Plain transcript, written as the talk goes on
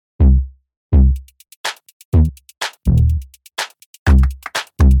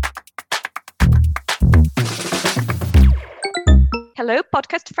Hello,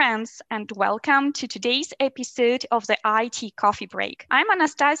 podcast friends, and welcome to today's episode of the IT Coffee Break. I'm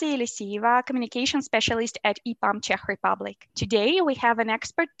Anastasia Elisieva, communication specialist at EPAM Czech Republic. Today, we have an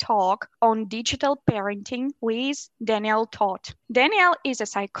expert talk on digital parenting with Daniel Todt. Daniel is a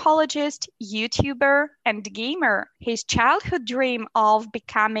psychologist, YouTuber, and gamer. His childhood dream of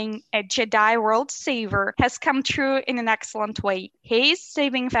becoming a Jedi world saver has come true in an excellent way. He is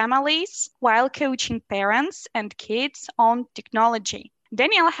saving families while coaching parents and kids on technology.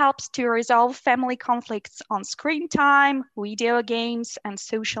 Daniel helps to resolve family conflicts on screen time, video games, and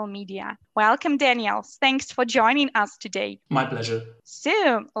social media. Welcome, Daniel. Thanks for joining us today. My pleasure.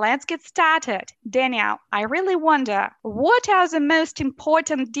 So, let's get started. Daniel, I really wonder, what are the most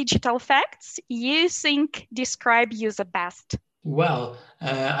important digital facts you think describe you the best? Well,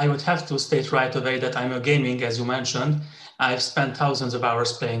 I would have to state right away that I'm a gaming, as you mentioned. I've spent thousands of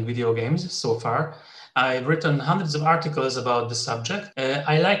hours playing video games so far. I've written hundreds of articles about the subject.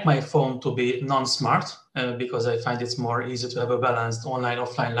 I like my phone to be non-smart because I find it's more easy to have a balanced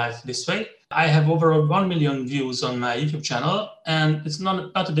online-offline life this way. I have over 1 million views on my YouTube channel, and it's not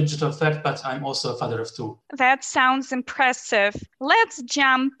a digital fact, but I'm also a father of two. That sounds impressive. Let's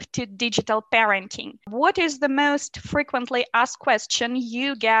jump to digital parenting. What is the most frequently asked question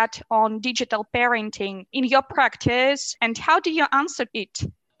you get on digital parenting in your practice, and how do you answer it?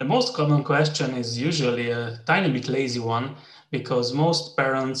 The most common question is usually a tiny bit lazy one, because most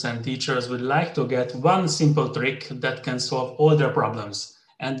parents and teachers would like to get one simple trick that can solve all their problems.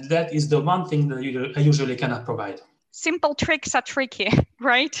 And that is the one thing that I usually cannot provide. Simple tricks are tricky,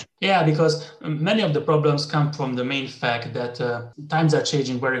 right? Yeah, because many of the problems come from the main fact that times are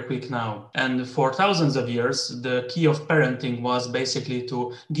changing very quick now. And for thousands of years, the key of parenting was basically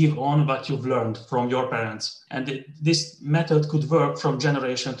to give on what you've learned from your parents. And this method could work from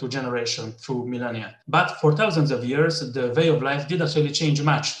generation to generation through millennia. But for thousands of years, the way of life didn't really change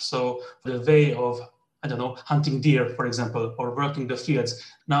much. So the way of hunting deer, for example, or working the fields.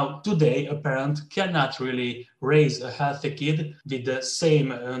 Now, today, a parent cannot really raise a healthy kid with the same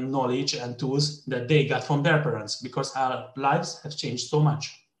knowledge and tools that they got from their parents, because our lives have changed so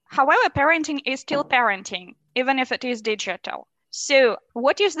much. However, parenting is still parenting, even if it is digital. So,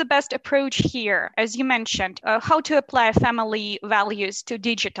 what is the best approach here? As you mentioned, how to apply family values to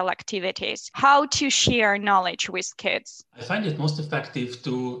digital activities, how to share knowledge with kids. I find it most effective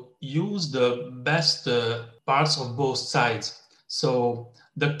to use the best parts of both sides. So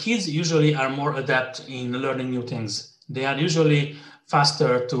the kids usually are more adept in learning new things. They are usually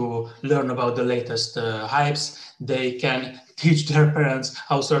faster to learn about the latest hypes. They can teach their parents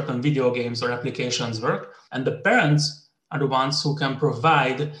how certain video games or applications work. And the parents are the ones who can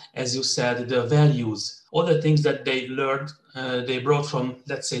provide, as you said, the values, all the things that they learned, they brought from,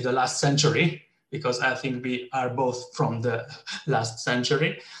 let's say, the last century, because I think we are both from the last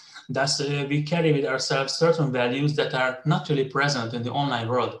century. Thus, we carry with ourselves certain values that are not really present in the online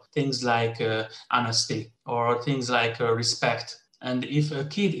world, things like honesty or things like respect. And if a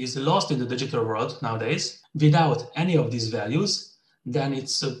kid is lost in the digital world nowadays without any of these values, then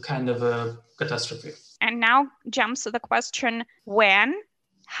it's a kind of a catastrophe. And now jumps to the question when,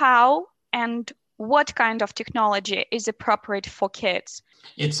 how, and what kind of technology is appropriate for kids?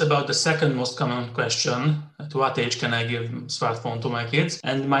 It's about the second most common question. At what age can I give smartphone to my kids?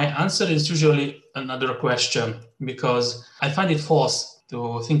 And my answer is usually another question, because I find it false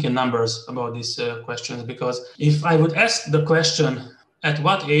to think in numbers about these questions. Because if I would ask the question, at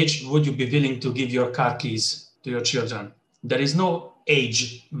what age would you be willing to give your car keys to your children? There is no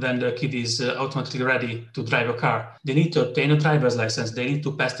age when the kid is automatically ready to drive a car. They need to obtain a driver's license. They need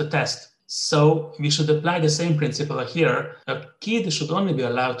to pass the test. So we should apply the same principle here. A kid should only be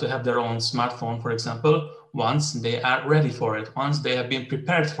allowed to have their own smartphone, for example, once they are ready for it, once they have been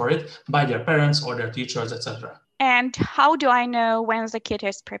prepared for it by their parents or their teachers, etc. And how do I know when the kid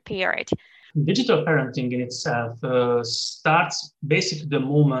is prepared? Digital parenting in itself starts basically the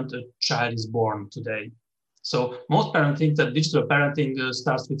moment a child is born today. So most parents think that digital parenting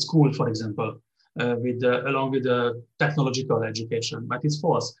starts with school, for example, along with the technological education, but it's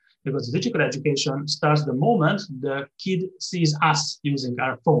false, because digital education starts the moment the kid sees us using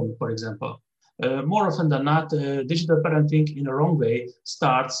our phone, for example. More often than not, digital parenting in a wrong way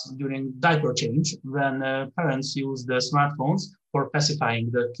starts during diaper change, when parents use the smartphones for pacifying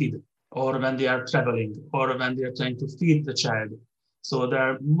the kid, or when they are traveling, or when they are trying to feed the child. So there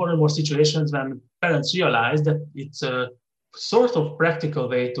are more and more situations when parents realize that it's a sort of practical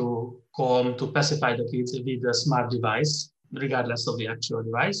way to calm, to pacify the kids with a smart device, regardless of the actual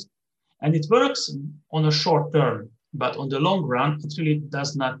device. And it works on a short term, but on the long run, it really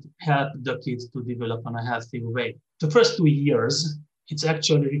does not help the kids to develop in a healthy way. The first 2 years it's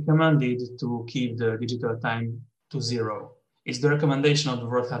actually recommended to keep the digital time to 0. It's the recommendation of the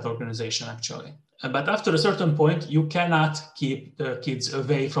World Health Organization, actually. But after a certain point, you cannot keep the kids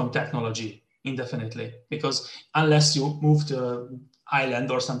away from technology indefinitely, because unless you move to an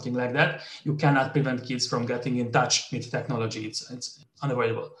island or something like that, you cannot prevent kids from getting in touch with technology. It's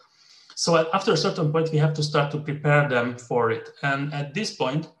unavoidable. So after a certain point, we have to start to prepare them for it. And at this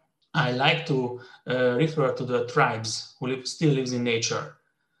point, I like to refer to the tribes who still lives in nature.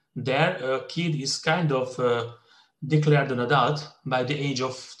 There, a kid is kind of declared an adult by the age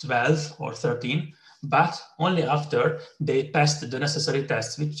of 12 or 13, but only after they passed the necessary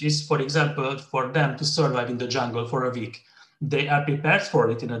tests, which is, for example, for them to survive in the jungle for a week. They are prepared for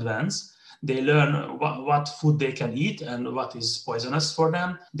it in advance. They learn what food they can eat and what is poisonous for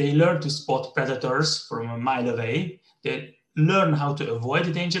them. They learn to spot predators from a mile away. They learn how to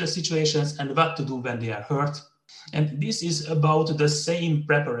avoid dangerous situations and what to do when they are hurt. And this is about the same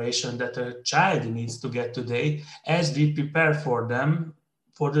preparation that a child needs to get today as we prepare for them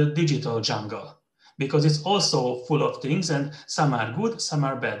for the digital jungle. Because it's also full of things, and some are good, some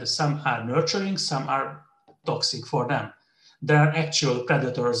are bad, some are nurturing, some are toxic for them. There are actual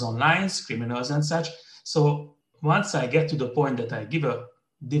predators online, criminals and such. So once I get to the point that I give a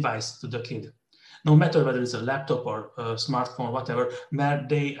device to the kid, no matter whether it's a laptop or a smartphone, whatever, where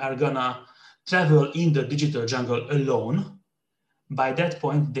they are gonna travel in the digital jungle alone, by that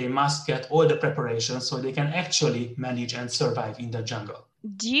point, they must get all the preparations so they can actually manage and survive in the jungle.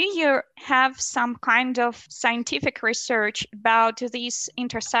 Do you have some kind of scientific research about this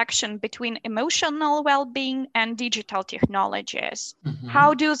intersection between emotional well-being and digital technologies? Mm-hmm.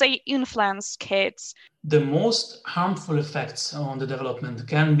 How do they influence kids? The most harmful effects on the development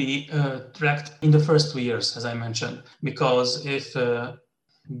can be tracked in the first 2 years, as I mentioned, because if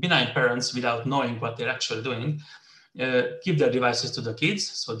benign parents, without knowing what they're actually doing, give their devices to the kids,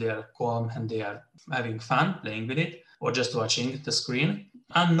 so they are calm and they are having fun playing with it, or just watching the screen,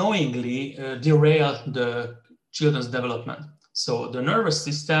 unknowingly derail the children's development. So the nervous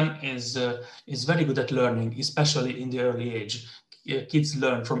system is very good at learning, especially in the early age. Kids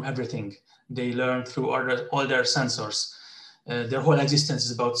learn from everything. They learn through all their sensors. Their whole existence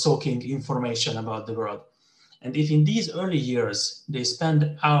is about soaking information about the world. And if in these early years they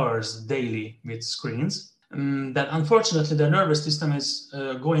spend hours daily with screens, then unfortunately the nervous system is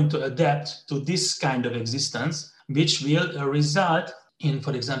going to adapt to this kind of existence, which will result in,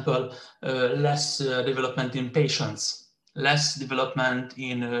 for example, less development in patience, less development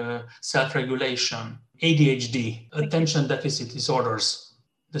in self-regulation, ADHD, attention deficit disorders.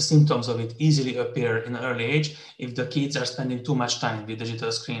 The symptoms of it easily appear in an early age if the kids are spending too much time with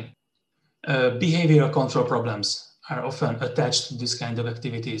digital screen. Behavioral control problems are often attached to this kind of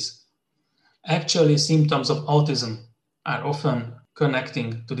activities. Actually, symptoms of autism are often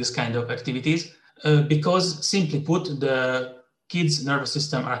connecting to this kind of activities because, simply put, the kids' nervous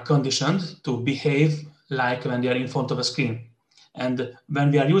system are conditioned to behave like when they are in front of a screen. And when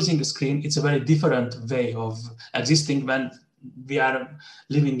we are using a screen, it's a very different way of existing when we are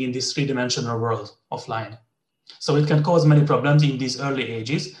living in this three-dimensional world offline. So it can cause many problems in these early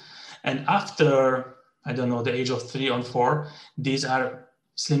ages. And after, I don't know, the age of 3 or 4, these are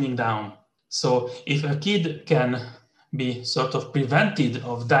slimming down. So if a kid can be sort of prevented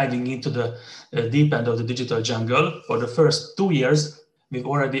of diving into the deep end of the digital jungle for the first 2 years, we've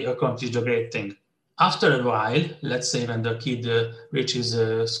already accomplished a great thing. After a while, let's say when the kid reaches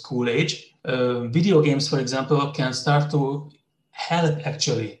school age, video games, for example, can start to help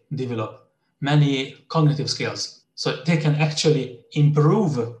actually develop many cognitive skills. So they can actually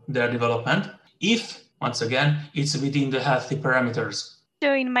improve their development if, once again, it's within the healthy parameters.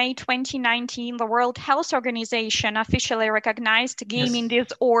 So in May 2019, the World Health Organization officially recognized gaming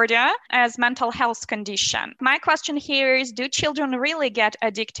disorder as mental health condition. My question here is, do children really get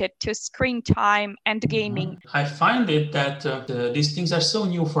addicted to screen time and gaming? I find it that these things are so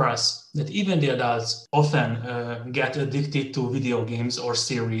new for us that even the adults often get addicted to video games or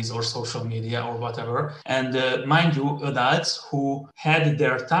series or social media or whatever. And mind you, adults who had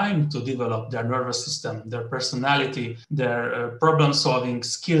their time to develop their nervous system, their personality, their problem-solving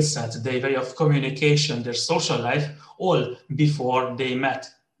skill set, their way of communication, their social life, all before they met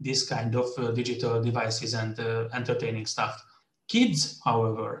this kind of digital devices and entertaining stuff. Kids,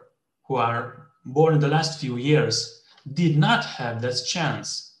 however, who are born in the last few years did not have that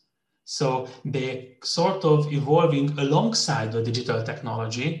chance. So they sort of evolving alongside the digital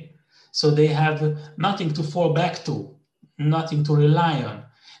technology. So they have nothing to fall back to, nothing to rely on.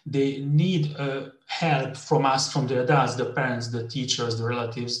 They need help from us, from the adults, the parents, the teachers, the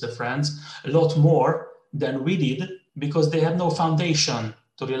relatives, the friends, a lot more than we did because they have no foundation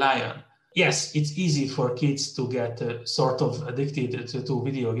to rely on. Yes, it's easy for kids to get sort of addicted to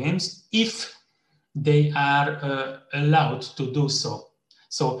video games if they are allowed to do so.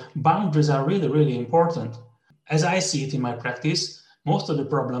 So boundaries are really, really important. As I see it in my practice, most of the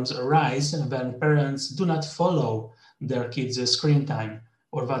problems arise when parents do not follow their kids' screen time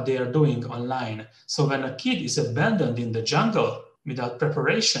or what they are doing online. So when a kid is abandoned in the jungle without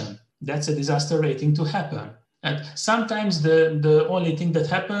preparation, that's a disaster waiting to happen. And sometimes the only thing that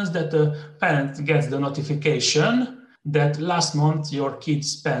happens that the parent gets the notification that last month your kid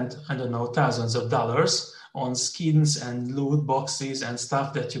spent, I don't know, thousands of dollars on skins and loot boxes and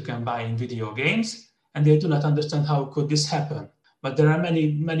stuff that you can buy in video games, and they do not understand how could this happen. But there are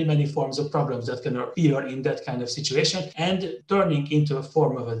many forms of problems that can appear in that kind of situation, and turning into a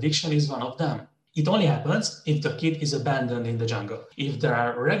form of addiction is one of them. It only happens if the kid is abandoned in the jungle. If there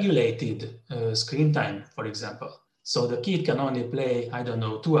are regulated screen time, for example, so the kid can only play,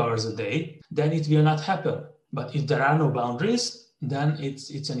 2 hours a day, then it will not happen. But if there are no boundaries, then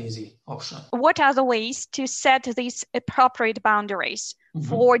it's an easy option. What are the ways to set these appropriate boundaries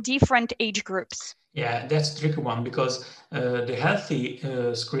for different age groups? Yeah, that's a tricky one because the healthy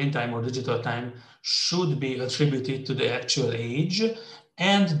screen time or digital time should be attributed to the actual age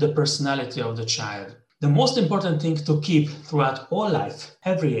and the personality of the child. The most important thing to keep throughout all life,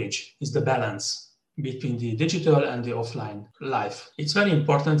 every age, is the balance between the digital and the offline life. It's very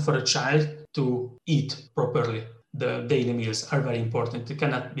important for a child to eat properly. The daily meals are very important. They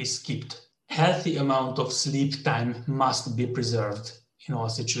cannot be skipped. Healthy amount of sleep time must be preserved in all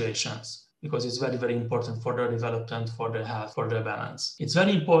situations, because it's very, very important for their development, for their health, for their balance. It's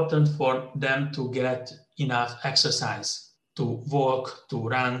very important for them to get enough exercise, to walk, to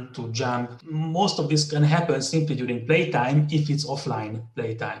run, to jump. Most of this can happen simply during playtime if it's offline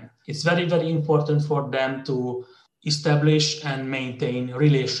playtime. It's very, very important for them to establish and maintain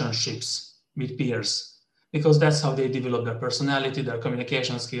relationships with peers, because that's how they develop their personality, their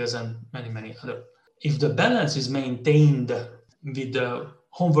communication skills, and many other. If the balance is maintained with the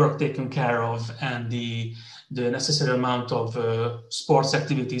homework taken care of and the necessary amount of sports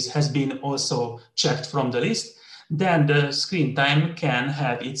activities has been also checked from the list, then the screen time can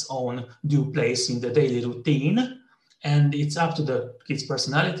have its own due place in the daily routine. And it's up to the kid's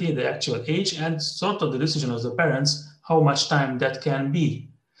personality, the actual age, and sort of the decision of the parents how much time that can be.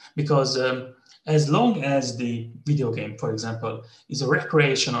 Because as long as the video game, for example, is a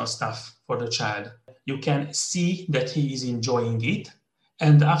recreational stuff for the child, you can see that he is enjoying it,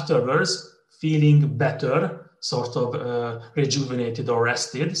 and afterwards feeling better, sort of rejuvenated or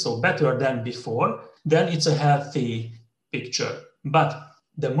rested, so better than before, then it's a healthy picture. But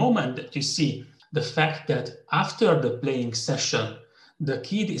the moment that you see the fact that after the playing session, the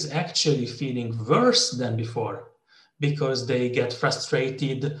kid is actually feeling worse than before because they get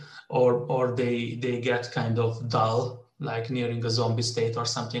frustrated or they get kind of dull, like nearing a zombie state or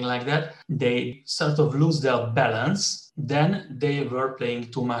something like that, they sort of lose their balance, then they were playing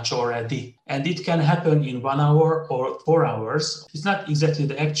too much already. And it can happen in 1 hour or 4 hours. It's not exactly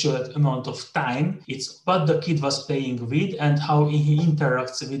the actual amount of time, it's what the kid was playing with and how he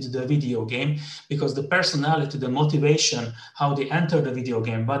interacts with the video game, because the personality, the motivation, how they enter the video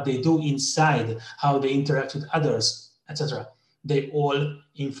game, what they do inside, how they interact with others, etc., they all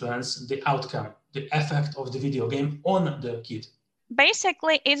influence the outcome, the effect of the video game on the kid.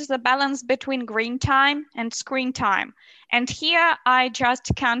 Basically, it's the balance between screen time and screen time. And here I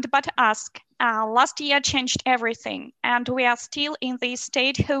just can't but ask, last year changed everything, and we are still in the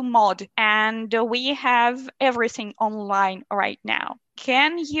stay-at-home mode, and we have everything online right now.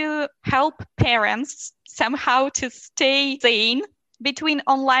 Can you help parents somehow to stay sane between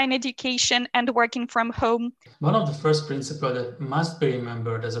online education and working from home? One of the first principles that must be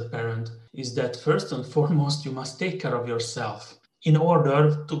remembered as a parent is that first and foremost, you must take care of yourself in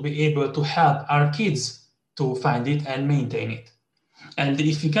order to be able to help our kids to find it and maintain it. And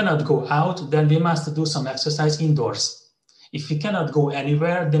if we cannot go out, then we must do some exercise indoors. If we cannot go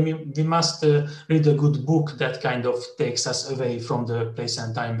anywhere, then we must read a good book that kind of takes us away from the place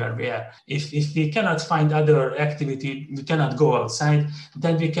and time where we are. If we cannot find other activity, we cannot go outside,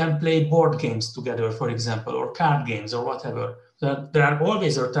 then we can play board games together, for example, or card games or whatever. There are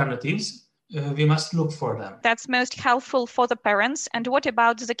always alternatives. We must look for them. That's most helpful for the parents. And what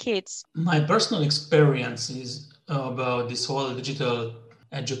about the kids? My personal experience is about this whole digital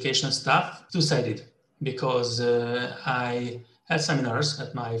education stuff two-sided, because I had seminars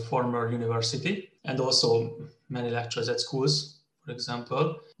at my former university and also many lectures at schools, for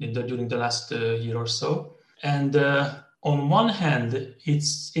example, during the last year or so. And On one hand,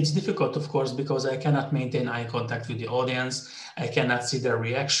 it's difficult, of course, because I cannot maintain eye contact with the audience. I cannot see their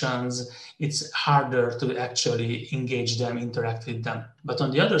reactions. It's harder to actually engage them, interact with them. But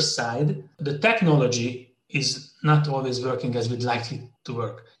on the other side, the technology is not always working as we'd like it to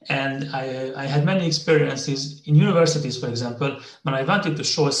work. And I had many experiences in universities, for example, when I wanted to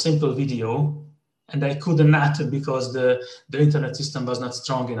show a simple video and I could not because the internet system was not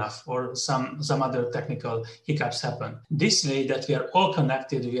strong enough or some other technical hiccups happened. This way that we are all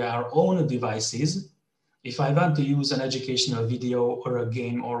connected via our own devices. If I want to use an educational video or a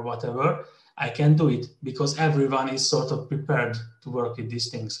game or whatever, I can do it because everyone is sort of prepared to work with these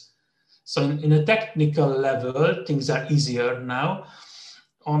things. So in a technical level, things are easier now.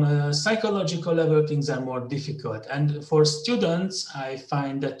 On a psychological level, things are more difficult. And for students, I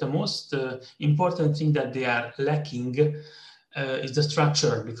find that the most important thing that they are lacking is the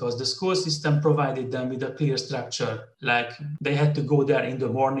structure, because the school system provided them with a clear structure. Like they had to go there in the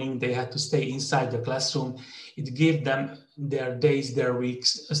morning, they had to stay inside the classroom. It gave them their days, their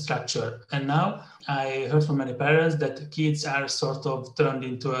weeks a structure. And now I heard from many parents that kids are sort of turned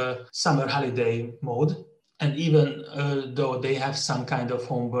into a summer holiday mode. And even though they have some kind of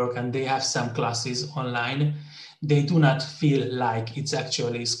homework and they have some classes online, they do not feel like it's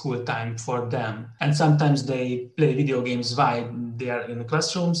actually school time for them. And sometimes they play video games while they are in the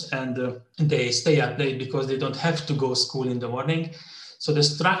classrooms, and they stay up late because they don't have to go to school in the morning. So the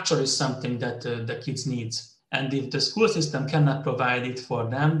structure is something that the kids need. And if the school system cannot provide it for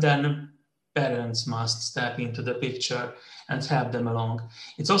them, then parents must step into the picture and help them along.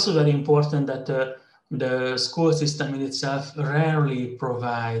 It's also very important that the school system in itself rarely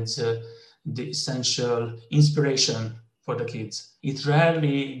provides the essential inspiration for the kids. It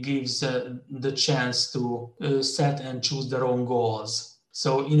rarely gives the chance to set and choose their own goals.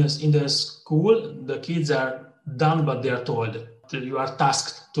 So in the school, the kids are done what they are told. You are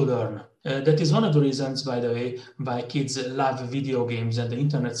tasked to learn. That is one of the reasons, by the way, why kids love video games and the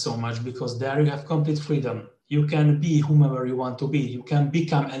internet so much, because there you have complete freedom. You can be whomever you want to be. You can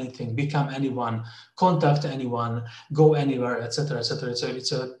become anything, become anyone, contact anyone, go anywhere, etc., etc.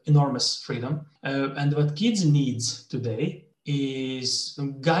 It's an enormous freedom. And what kids need today is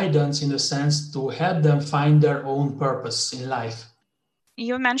guidance, in the sense to help them find their own purpose in life.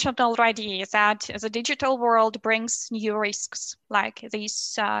 You mentioned already that the digital world brings new risks like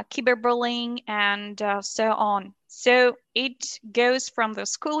this cyberbullying and so on. So it goes from the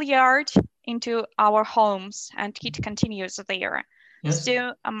schoolyard into our homes and it continues there. Yes.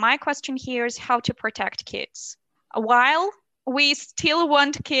 So my question here is how to protect kids while we still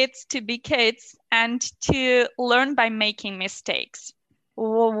want kids to be kids and to learn by making mistakes.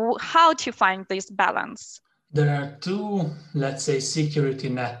 How to find this balance? There are two, let's say, security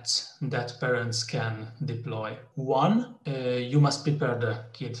nets that parents can deploy. One, you must prepare the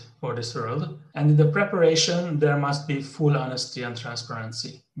kid for this world. And in the preparation, there must be full honesty and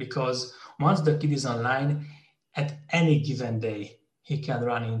transparency. Because once the kid is online, at any given day, he can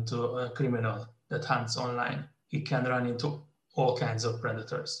run into a criminal that hunts online. He can run into all kinds of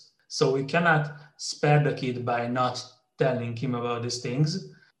predators. So we cannot spare the kid by not telling him about these things.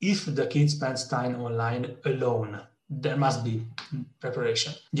 If the kid spends time online alone, there must be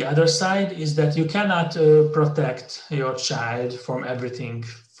preparation. The other side is that you cannot protect your child from everything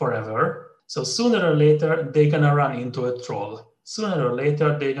forever. So sooner or later, they're gonna run into a troll. Sooner or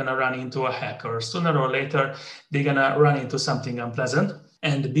later, they're gonna run into a hacker. Sooner or later, they're gonna run into something unpleasant.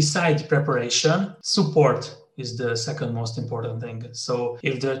 And besides preparation, support is the second most important thing. So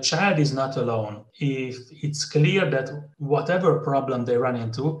if the child is not alone, if it's clear that whatever problem they run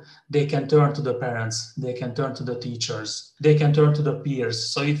into, they can turn to the parents, they can turn to the teachers, they can turn to the peers.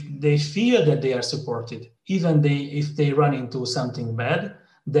 So if they feel that they are supported, even if they run into something bad,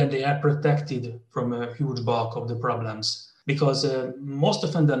 then they are protected from a huge bulk of the problems. Because most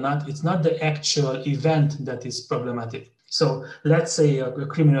often than not, it's not the actual event that is problematic. So let's say a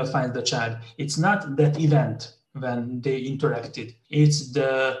criminal finds the child. It's not that event when they interacted. It's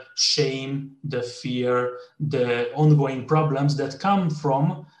the shame, the fear, the ongoing problems that come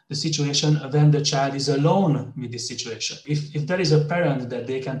from the situation when the child is alone with this situation. If there is a parent that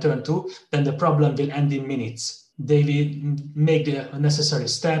they can turn to, then the problem will end in minutes. They will make the necessary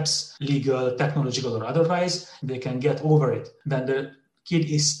steps, legal, technological, or otherwise. They can get over it. When the kid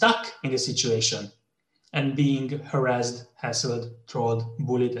is stuck in the situation and being harassed, hassled, trolled,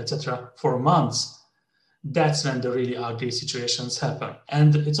 bullied, etc. for months, that's when the really ugly situations happen.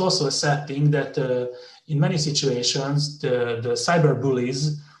 And it's also a sad thing that in many situations, the cyber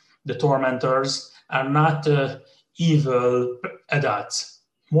bullies, the tormentors, are not evil adults.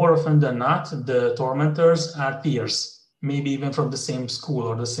 More often than not, the tormentors are peers. maybe even from the same school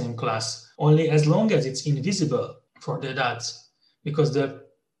or the same class, only as long as it's invisible for the adults, because the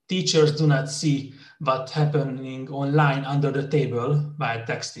teachers do not see what's happening online under the table by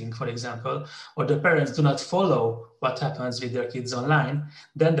texting, for example, or the parents do not follow what happens with their kids online,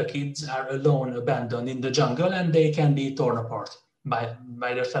 then the kids are alone, abandoned in the jungle, and they can be torn apart by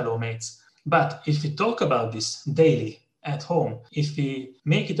their fellow mates. But if we talk about this daily at home, if we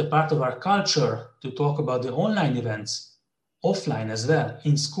make it a part of our culture to talk about the online events, offline as well,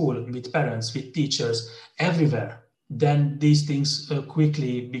 in school, with parents, with teachers, everywhere, then these things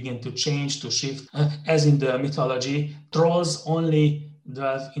quickly begin to change, to shift. As in the mythology, trolls only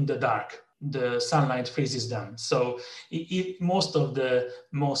dwell in the dark. The sunlight freezes them. So most of the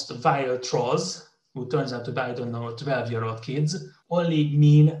most vile trolls, who turns out to be, I don't know, 12-year-old kids, only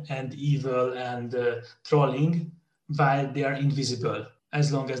mean and evil and trolling while they are invisible,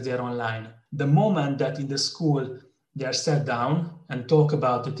 as long as they are online. The moment that in the school they are sat down and talk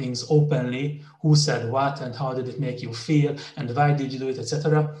about the things openly, who said what and how did it make you feel and why did you do it,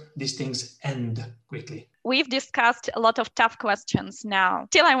 etc., these things end quickly. We've discussed a lot of tough questions now.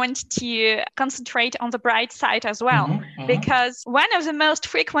 Still, I want to concentrate on the bright side as well, because one of the most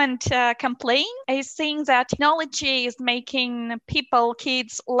frequent complaints is saying that technology is making people,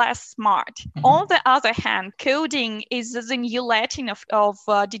 kids, less smart. On the other hand, coding is the new Latin of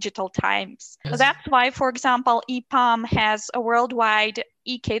digital times. Yes. That's why, for example, EPAM has a worldwide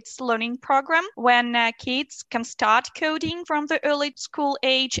eKids learning program when kids can start coding from the early school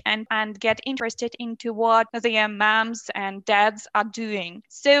age and get interested into what their moms and dads are doing.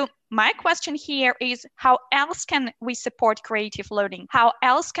 So my question here is, how else can we support creative learning? How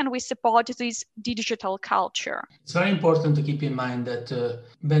else can we support this digital culture? It's very important to keep in mind that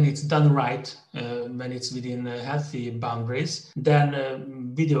when it's done right, when it's within healthy boundaries,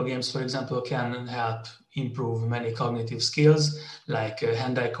 then video games, for example, can help improve many cognitive skills like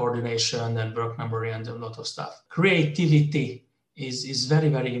hand-eye coordination and work memory and a lot of stuff. Creativity is very,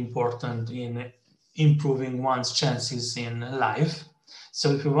 very important in improving one's chances in life.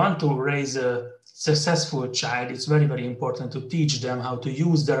 So if you want to raise a successful child, it's very, very important to teach them how to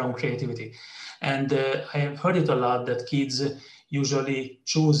use their own creativity. And I have heard it a lot that kids usually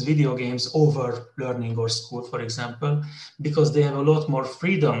choose video games over learning or school, for example, because they have a lot more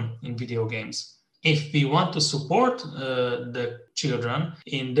freedom in video games. If we want to support the children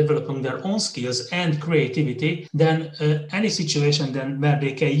in developing their own skills and creativity, then any situation then where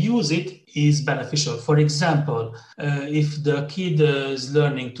they can use it is beneficial. For example, if the kid is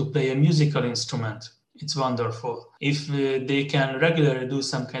learning to play a musical instrument, it's wonderful. If they can regularly do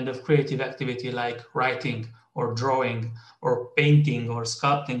some kind of creative activity like writing or drawing or painting or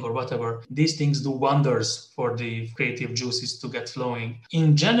sculpting or whatever, these things do wonders for the creative juices to get flowing.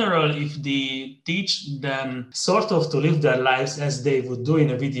 In general, if they teach them sort of to live their lives as they would do in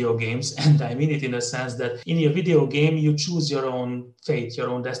a video games, and I mean it in a sense that in a video game, you choose your own fate, your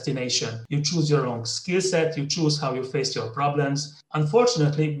own destination. You choose your own skill set, you choose how you face your problems.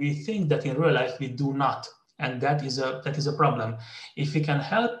 Unfortunately, we think that in real life we do not. And that is a problem. If we can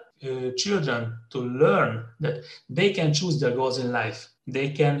help children to learn that they can choose their goals in life, they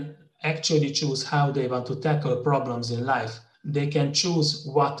can actually choose how they want to tackle problems in life, they can choose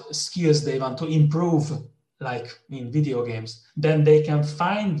what skills they want to improve, like in video games, then they can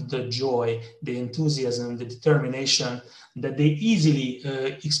find the joy, the enthusiasm, the determination that they easily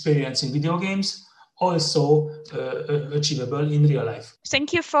experience in video games, also achievable in real life.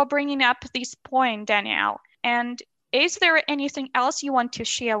 Thank you for bringing up this point, Daniel. And is there anything else you want to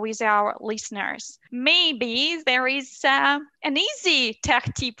share with our listeners? Maybe there is an easy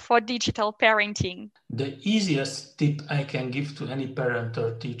tech tip for digital parenting. The easiest tip I can give to any parent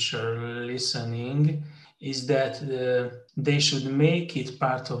or teacher listening is that they should make it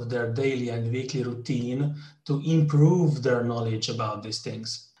part of their daily and weekly routine to improve their knowledge about these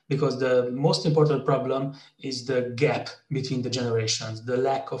things. Because the most important problem is the gap between the generations, the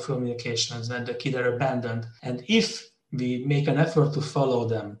lack of communications, and the kids are abandoned. And if we make an effort to follow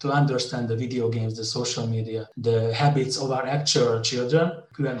them, to understand the video games, the social media, the habits of our actual children,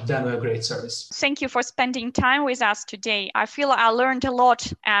 we have done a great service. Thank you for spending time with us today. I feel I learned a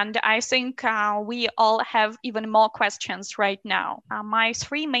lot, and I think we all have even more questions right now. My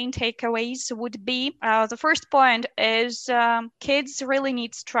three main takeaways would be, the first point is kids really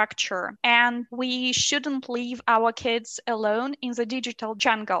need structure, and we shouldn't leave our kids alone in the digital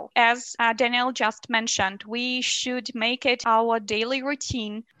jungle. As Daniel just mentioned, we should make it our daily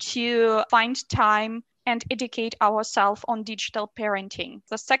routine to find time and educate ourselves on digital parenting.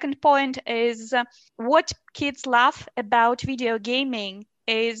 The second point is what kids love about video gaming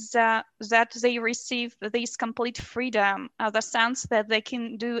is that they receive this complete freedom, the sense that they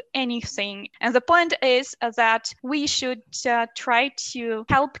can do anything. And the point is that we should try to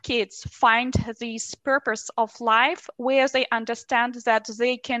help kids find this purpose of life where they understand that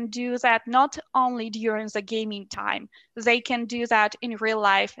they can do that not only during the gaming time, they can do that in real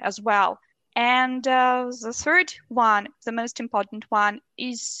life as well. And the third one, the most important one,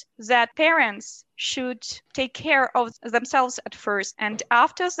 is that parents should take care of themselves at first. And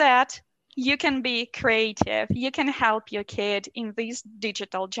after that, you can be creative. You can help your kid in this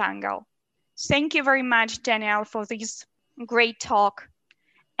digital jungle. Thank you very much, Daniel, for this great talk.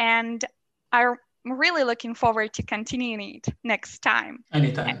 And I'm really looking forward to continuing it next time.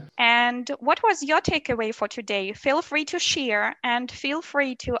 Anytime. And what was your takeaway for today? Feel free to share and feel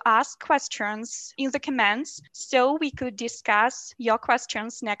free to ask questions in the comments so we could discuss your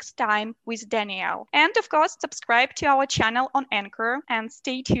questions next time with Daniel. And of course, subscribe to our channel on Anchor and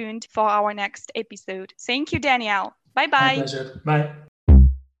stay tuned for our next episode. Thank you, Daniel. Bye-bye. My pleasure. Bye.